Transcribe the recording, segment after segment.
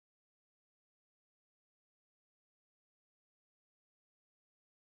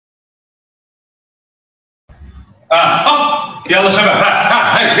هوب. يلا شباب،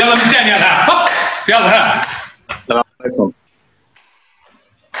 ها يلا من ثاني، يلا هوب. يلا السلام عليكم.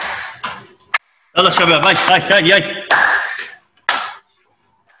 يلا شباب، هاي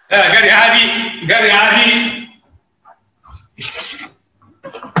جري عادي.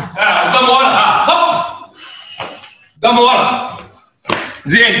 قدام ورا، هوب. قدام ورا.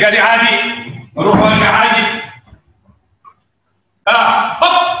 زين، جري عادي. روح وارجع عادي.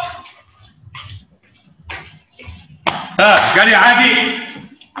 هوب. جري عادي.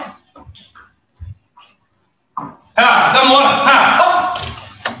 قدام ورا. هوب.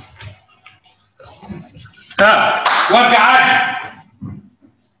 وارجع عادي.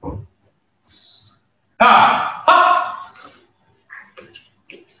 هوب.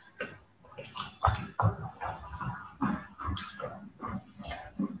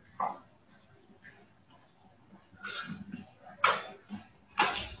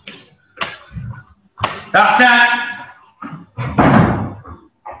 أحسن.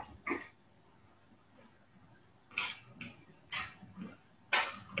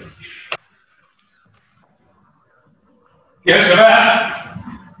 يا شباب،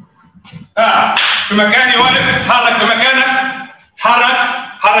 في مكاني واقف، اتحرك في مكانك،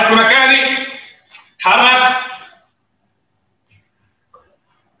 اتحرك في مكاني، اتحرك.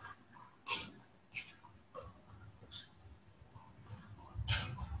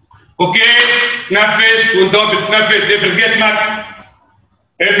 اوكي، نفذ. وانت بتنفذ افرد جسمك،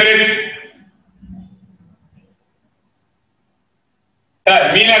 افرد.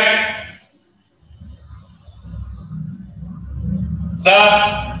 يمينك، يسار،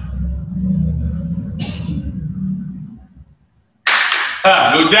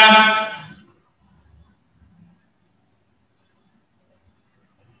 لقدام،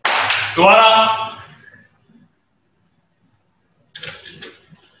 لورا،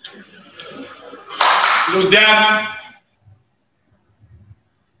 لقدام،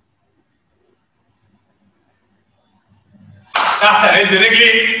 تحت. عد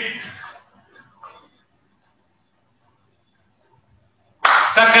رجلي،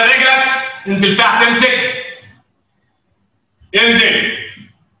 سكر رجلك، انزل تحت، امسك،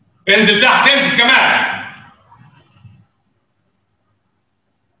 انزل تحت، امسك كمان.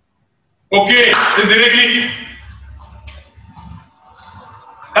 اوكي، انزل رجلي.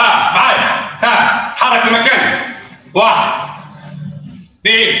 معايا. اتحرك في مكانك. 1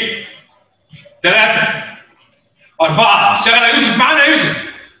 2 3 4. اشتغل يا يوسف، معانا يا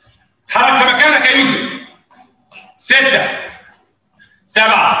يوسف. اتحرك في مكانك يا يوسف. 6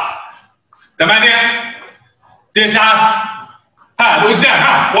 7 8 9.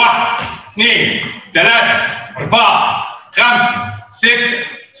 لقدام. 1 2 3 4 5 6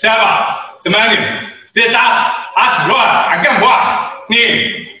 7 8 9 10. لورا على الجنب. 1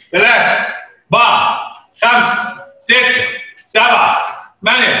 2 3 4 5 6 7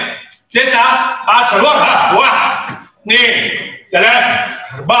 8 9 10. لورا. 1 2 3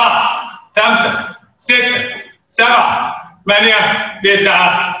 4 5 6 7 8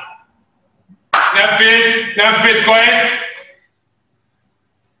 9. نفذ كويس.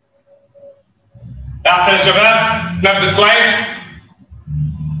 احسن يا شباب، نفذ كويس.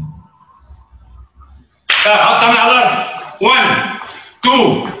 حطها من على الارض. 1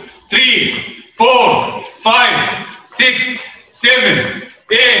 2 3 4 5 6 7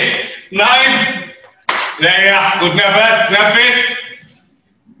 8 9. ريح، خد نفس.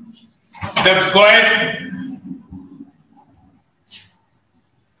 نفذ كويس.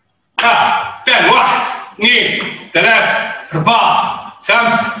 تاني. 1 2 3 4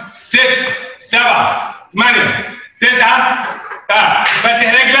 5 6 7 8 9.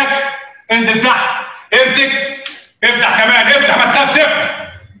 فتح رجلك، انزل تحت، امسك، افتح كمان، افتح، ما تخافش، افتح.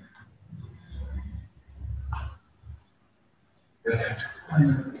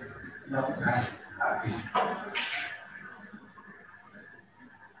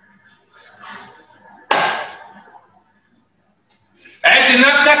 عد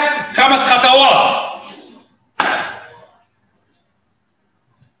لنفسك 5 خطوات.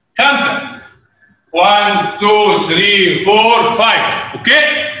 5 1 2 3 4 5. اوكي؟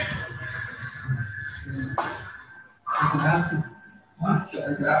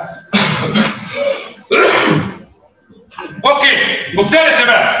 اوكي، مبتدئ يا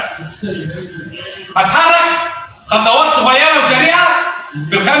شباب. اتحرك خطوات صغيره وسريعه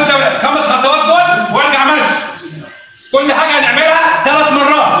بالخمس خطوات دول، وارجع ماشي. كل حاجه هنعملها 3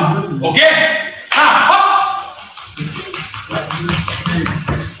 مرات. اوكي؟ هوب،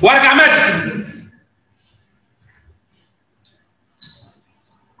 وارجع ماشي.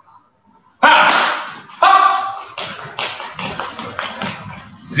 هوب.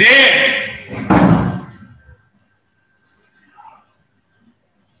 زين.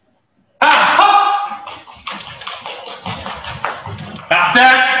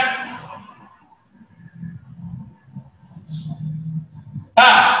 احسن.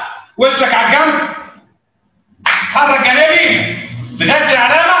 وشك على الجنب، حرك جانبي لغايه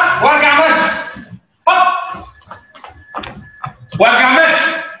العلامه وارجع ماشي. هوب وارجع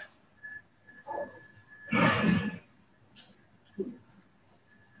ماشي.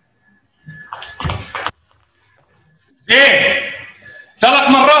 ايه 3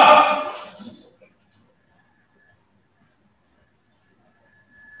 مرات.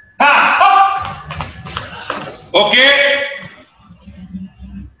 هوب اوكي.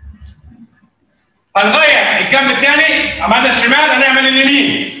 هنغير الجنب الثاني، عملنا الشمال هنعمل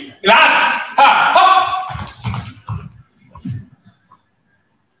اليمين العكس. هوب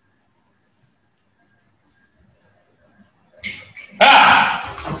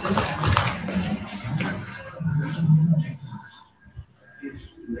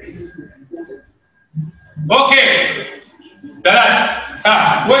اوكي. 3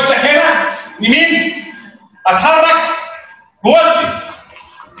 وشك هنا يمين، اتحرك بوزي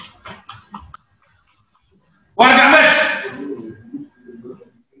وارجع ماشي.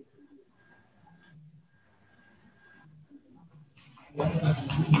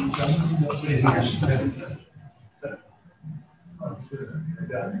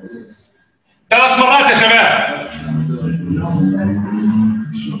 ثلاث مرات يا شباب.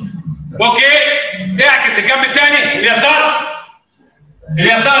 اوكي. اعكس الجنب الثاني اليسار،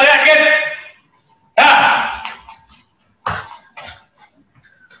 اليسار اعكس.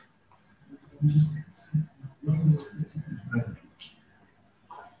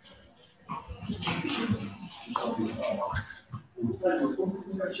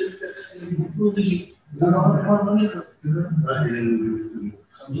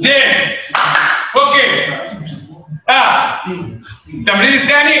 زين. اوكي. التمرين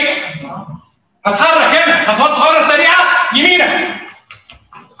الثاني هتحرك هنا خطوات صغيره سريعه يمينك،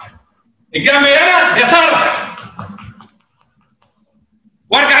 الجنب هنا يسارك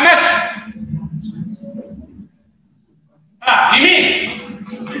وارجع ماشي. يمين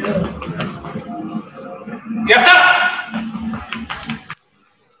يسار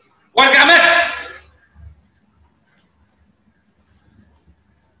وارجع ماشي.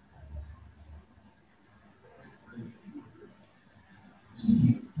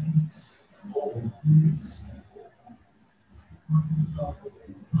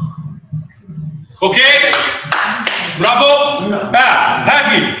 اوكي برافو.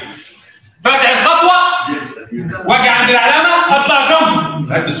 هاجي فاتح الخطوه واجي عند العلامه اطلع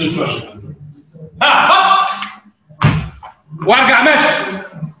جنب. هات الصوت شويه. هوب وارجع ماشي.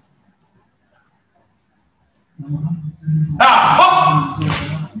 هوب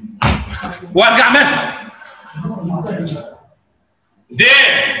وارجع ماشي.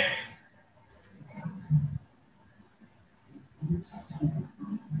 زين.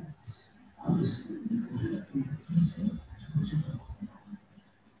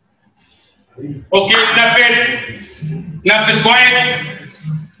 اوكي نفذ. نفذ كويس.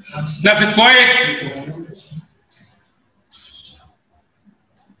 نفذ كويس.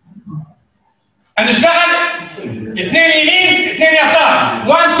 هنشتغل 2 يمين 2 يسار.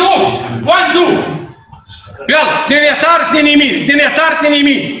 1 2 1 2. يلا 2 يسار 2 يمين 2 يسار 2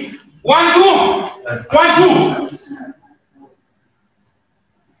 يمين. 1 2 1 2.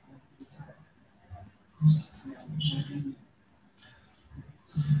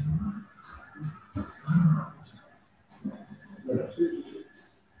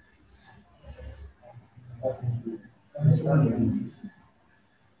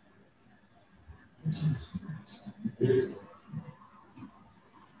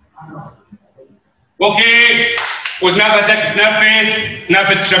 اوكي. ونفسك تنفس.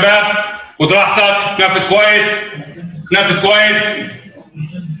 نفس الشباب خد راحتك. نفس كويس. نفس كويس.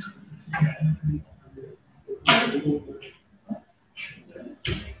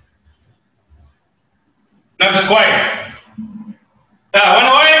 نفس كويس.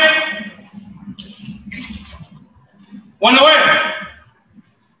 وانا واقف. وانا واقف.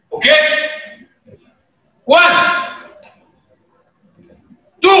 اوكي 1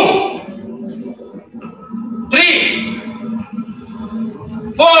 2 3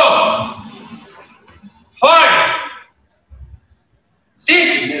 4 5 6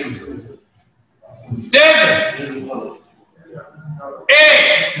 7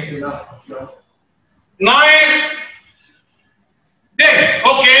 8 9 10.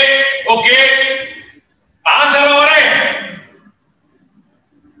 اوكي اوكي 10 ورايا.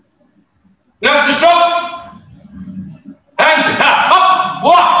 نفس الشوط. هنزل. هوب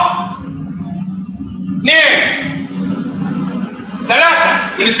 1 2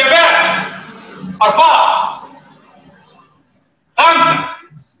 3 من الثبات 4 5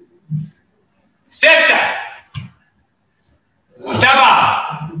 6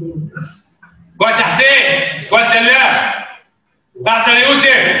 7 كويس يا حسين، كويس يا سلام، احسن يا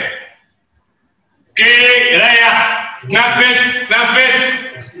يوسف. اوكي ريح، نفذ نفذ.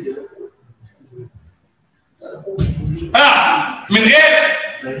 من غير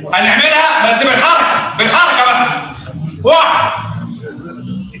هنعملها بس بالحركه، بالحركه بقى. 1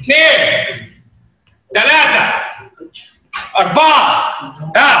 2 3 4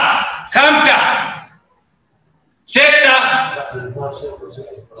 5 6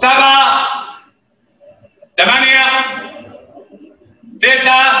 7 8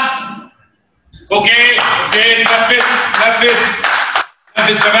 9. اوكي اوكي نفذ نفذ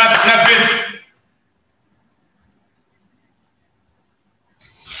نفذ شباب نفذ.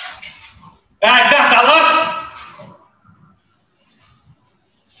 قاعد تحت على الارض،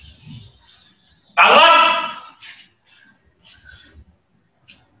 على الارض.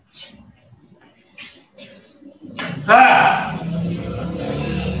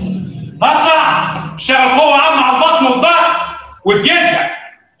 اطلع اشتغل قوه عامه على البطن والظهر والجلد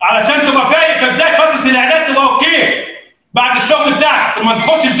علشان تبقى فايق في بدايه فتره الاعداد، تبقى اوكي بعد الشغل بتاعك لما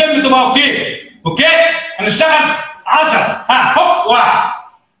تخش الجيم تبقى اوكي. اوكي هنشتغل 10. هوب 1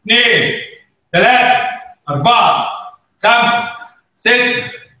 2 3 4 5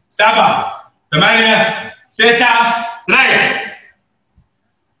 6 7 8 9. ريح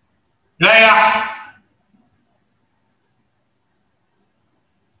ريح.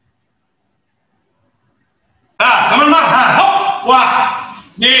 كمان مرة. هوب 1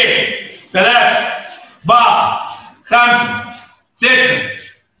 2 3 4 5 6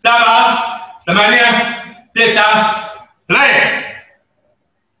 7 8 9. ريح.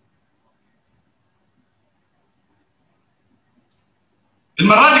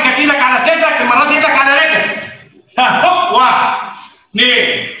 المرة دي كانت ايدك على صدرك، المرة دي ايدك على رجلك. هوب 1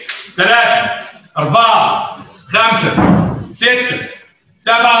 2 3 4 5 6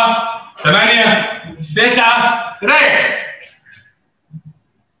 7 8 9. ريح.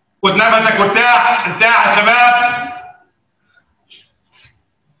 خد نفسك وارتاح، ارتاح يا شباب.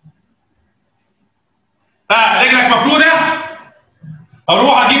 رجلك مفروده،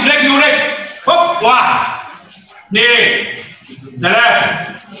 اروح اجيب رجلي ورجل. هوب 1 2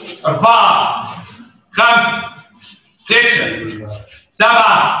 3 4 5 6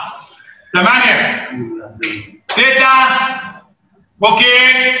 7 8 9.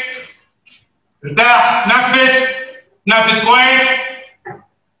 اوكي ارتاح. نفس نفس كويس،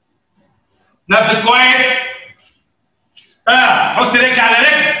 نفس كويس. حط رجل على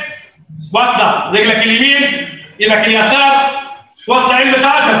رجل واطلع رجلك اليمين ايدك اليسار واطلع البس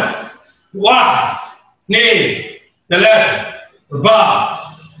 10. 1 2 3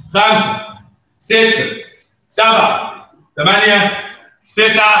 4 5 6 7 8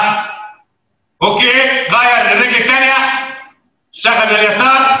 9. اوكي غير الرجل الثانيه، اشتغل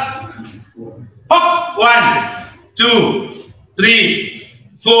اليسار. هوب 1 2 3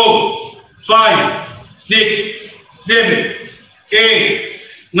 4 5 6 7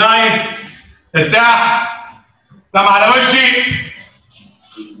 8 9. ارتاح. نام على وشي،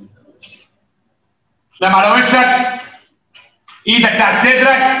 نام على وشك، ايدك تحت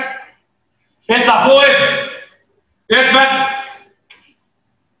صدرك، اطلع فوق، اثبت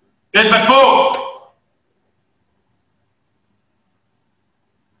اثبت فوق.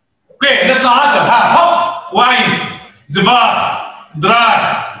 اوكي نطلع 10. هوب 1 زبار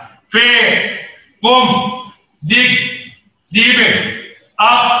دراي في بوم زيج 7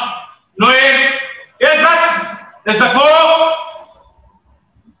 8 9. اثبت اثبت فوق.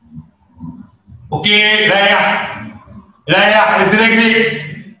 اوكي ريح ريح. ادي رجلي.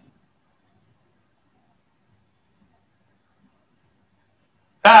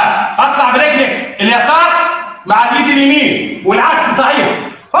 اطلع برجلي اليسار مع الايد اليمين والعكس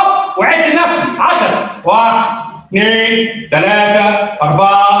صحيح. هوب وعد نفسي 10. 1 2 3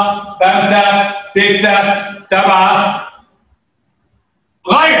 4 5 6 7.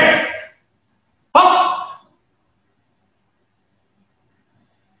 غير. هوب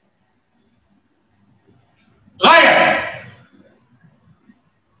غير.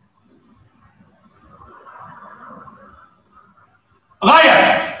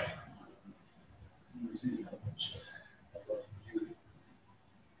 غير.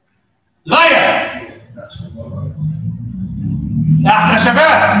 غير. احسن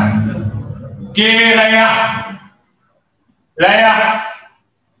شباب. اوكي ريح ريح.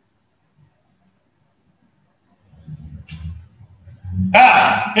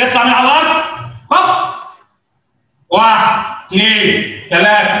 يطلع من على الارض. هوب 1 2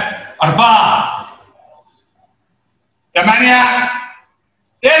 3 4 8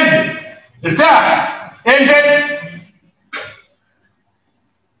 انزل ارتاح انزل.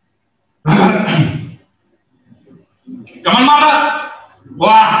 كمان مرة.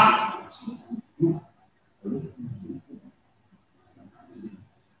 1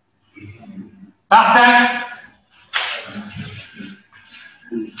 أحسن.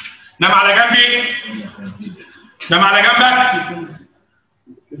 نام على جنبي. نام على جنبك.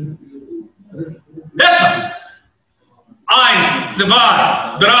 اطلع. 1 2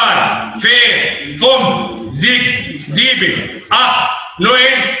 3 4 5 6 7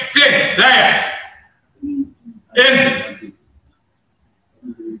 8 9 10. ريح. انزل.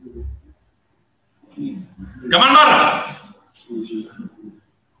 كمان مرة.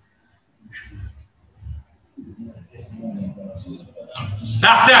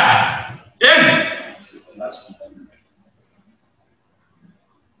 أحسن. انزل.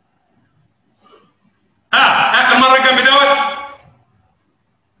 آخر مرة جنب دوت.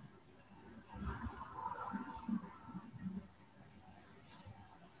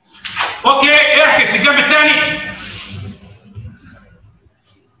 أوكي احكس الجنب الثاني.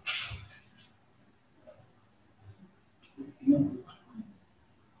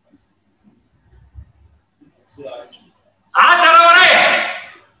 عشرة وريح.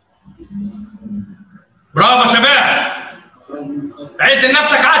 برافو شباب. عد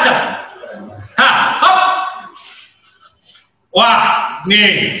لنفسك 10. هوب. 1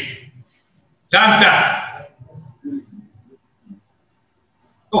 2 5.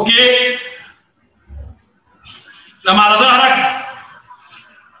 اوكي. لما على ظهرك.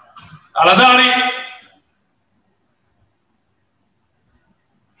 على ظهري.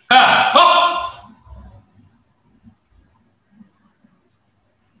 هوب.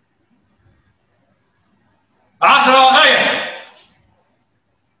 عشرة وغير.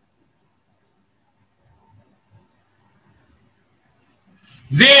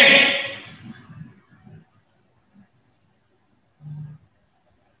 زين.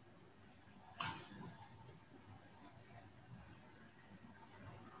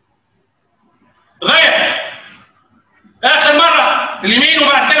 غير. آخر مرة اليمين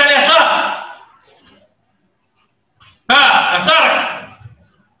وبعد كده اليسار. يسارك.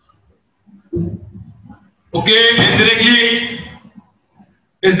 اوكي اهز رجلي.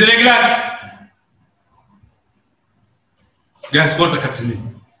 اهز رجلك. جهز كورتك يا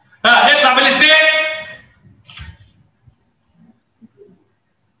كابتن. اطلع بالاثنين.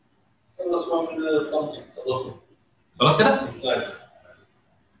 خلاص كده؟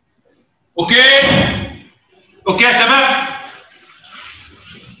 اوكي. اوكي يا شباب.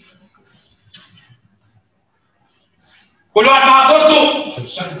 كل واحد مع كورته.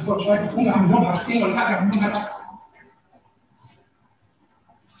 شويه تكون عاملين حاجتين ولا حاجه عاملين.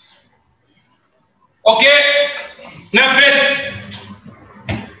 اوكي نفذ.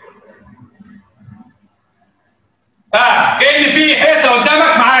 كأن في حيطه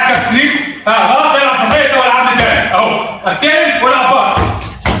قدامك معاك كابتن. خلاص العب في الحيطه والعب تاني اهو. استلم والعب بره.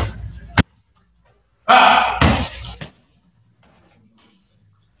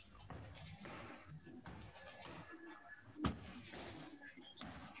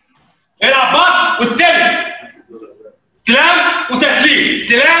 العب باص واستلم. استلام وتسليم.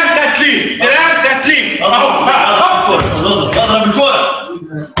 استلام تسليم. استلام تسليم. اهو. اضرب الكوره.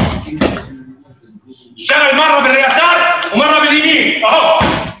 اشتغل مره باليسار ومره باليمين اهو.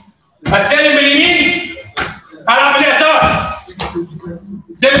 استلم باليمين العب باليسار.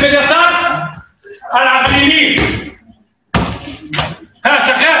 استلم باليسار العب باليمين.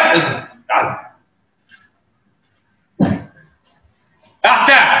 شغال. تعال.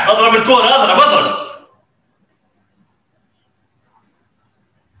 احسن. اضرب الكوره. اضرب.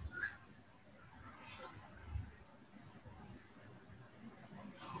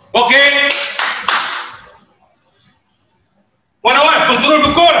 اوكي. وانا واقف كنترول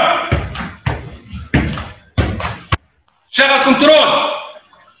بالكوره. شغل كنترول.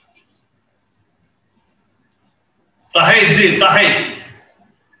 صحيح زين صحيح.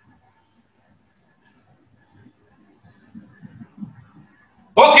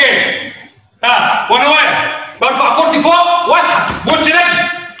 اوكي. وانا واقف برفع كورتي فوق واسحب بوش رجلي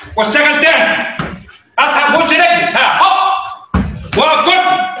واشتغل تاني. اسحب بوش رجلي. هوب. واقف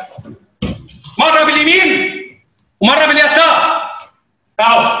كورتي مره باليمين ومره باليسار.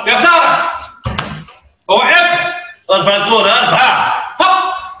 اهو يسارك. وقف. ارفع الكوره. ارفع.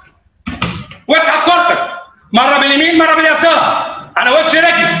 هوب. واسحب كورتك مره باليمين مره باليسار على وجه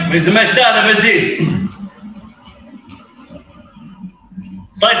رجلي. ما يسماش تهدف الزيت.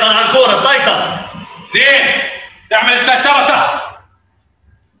 سيطر على الكوره. سيطر. زين. تعمل السيطره صح.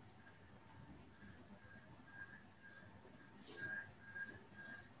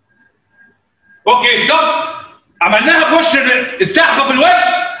 اوكي ستوب. عملناها بوش السحبه بالوش،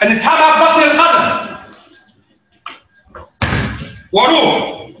 هنسحبها ببطن القدم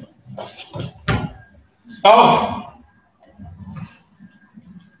واروح اهو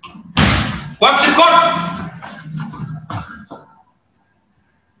وامشي الكرة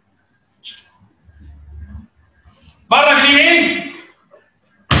مرة باليمين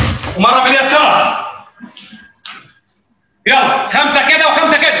ومرة باليسار. يلا 5 كده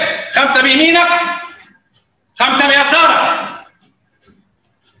و5 كده، 5 بيمينك 5 بيسارك.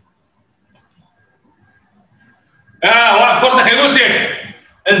 وقف كورتك يا يوسف.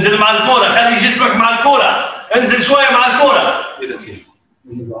 انزل مع الكورة، خلي جسمك مع الكورة، انزل شوية مع الكورة.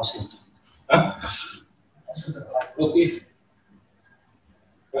 انزل بعصير. اوكي.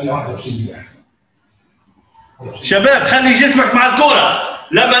 ولا 21 دقيقة. شباب خلي جسمك مع الكورة،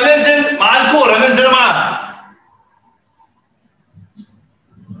 لما ننزل مع الكورة ننزل معاه.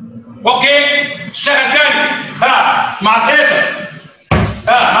 اوكي اشتغل تاني. مع الحيطة.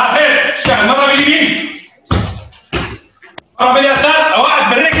 مع الحيطة اشتغل مرة باليمين مرة باليسار، اوقف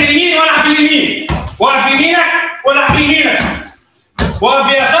بالرجل اليمين والعب باليمين، وقف بيمينك والعب بيمينك، وقف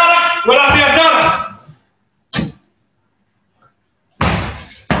بيسارك والعب بيسارك.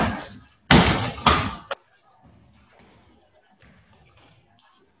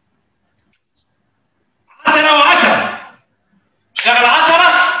 اشتغل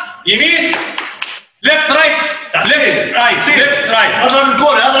 10 يمين ليفت رايت ليفت رايت ليفت رايت. اضرب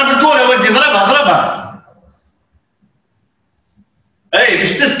الكورة اضرب الكورة يا ودي، اضربها اضربها. اي مش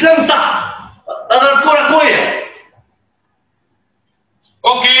تستلم صح، اضرب كورة قوية.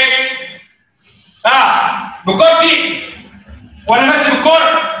 اوكي بكورتي وانا ماشي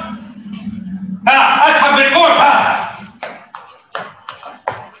بالكورة اسحب بالكورة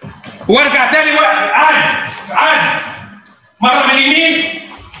وارجع تاني عادي مرة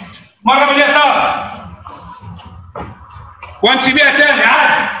باليمين مرة باليسار وامشي بيها تاني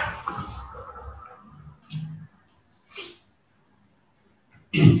عادي.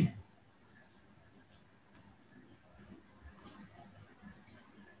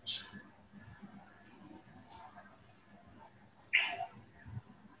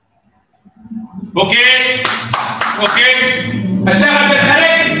 اوكي اشتغل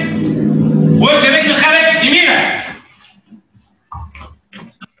بالخارج، وش رجل الخارج يمينك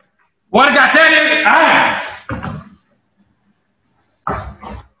وارجع تاني عادي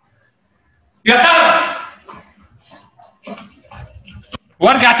يسار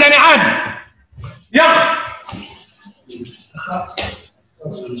وارجع تاني عادي. يلا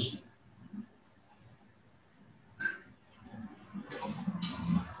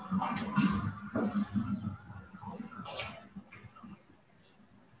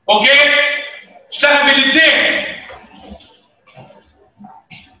اوكي اشتغل بالاثنين.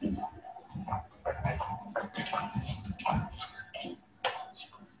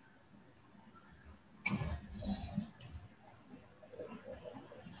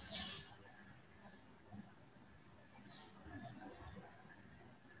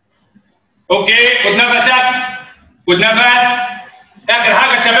 اوكي خد نفسك خد نفس. اخر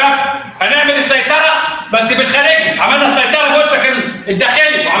حاجه يا شباب هنعمل السيطره بس بالخارجي. عملنا السيطره بوشك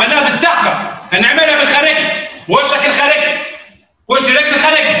الداخلي وعملناها بالسحبه، هنعملها بالخارجي. وشك الخارجي وش رجل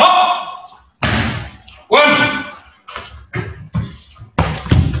الخارجي هوب وامشي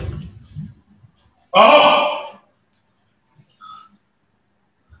اهو.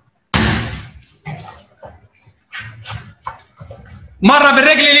 مره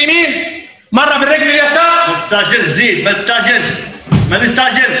بالرجل اليمين مرة بالرجل اليسار. ما تستعجلش زيد، ما تستعجلش ما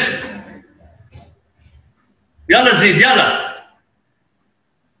نستعجلش. يلا زيد يلا.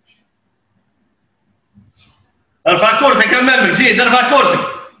 ارفع كورتك امامك زيد، ارفع كورتك.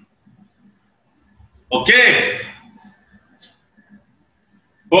 اوكي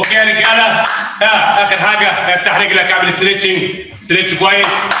يا رجاله. اخر حاجه افتح رجلك اعمل ستريتش كويس.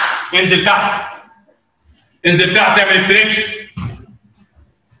 انزل تحت اعمل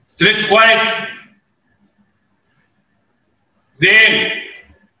ستريتش كويس زين.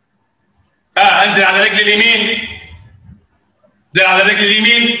 انزل على رجل اليمين، انزل على رجل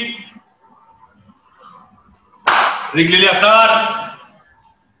اليمين، رجل اليسار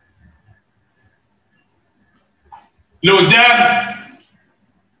لقدام.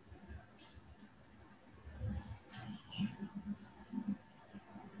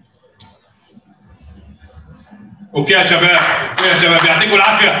 اوكي يا شباب يعطيكم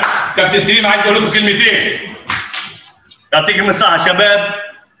العافيه. كابتن سليم عايز اقول لكم كلمتين. يعطيكم الصحة شباب،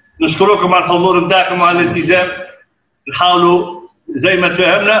 نشكركم على الحضور بتاعكم وعلى الالتزام. نحاولوا زي ما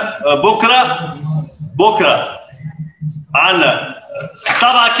تفهمنا. بكره عندنا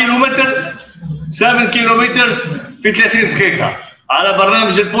 7 كيلومتر 7 كيلومتر في 30 دقيقة على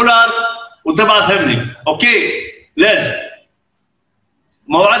برنامج البولار وتبعثهم لي، اوكي؟ لازم.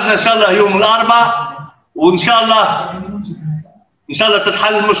 موعدنا ان شاء الله يوم الاربعاء، وان شاء الله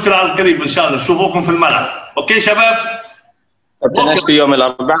تتحل المشكلة على القريب ان شاء الله، نشوفوكم في الملعب، اوكي شباب؟ ابتناش في يوم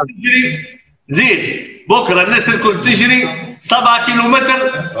الاربعاء. زيد بكره الناس الكل تجري 7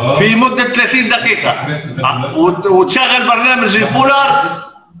 كيلومتر في مده 30 دقيقه وتشغل برنامج البولار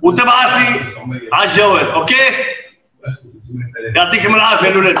وتبعث لي على الجوال، اوكي؟ يعطيكم العافيه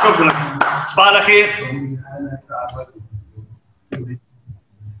الاولاد، شكرا، تصبحوا على خير.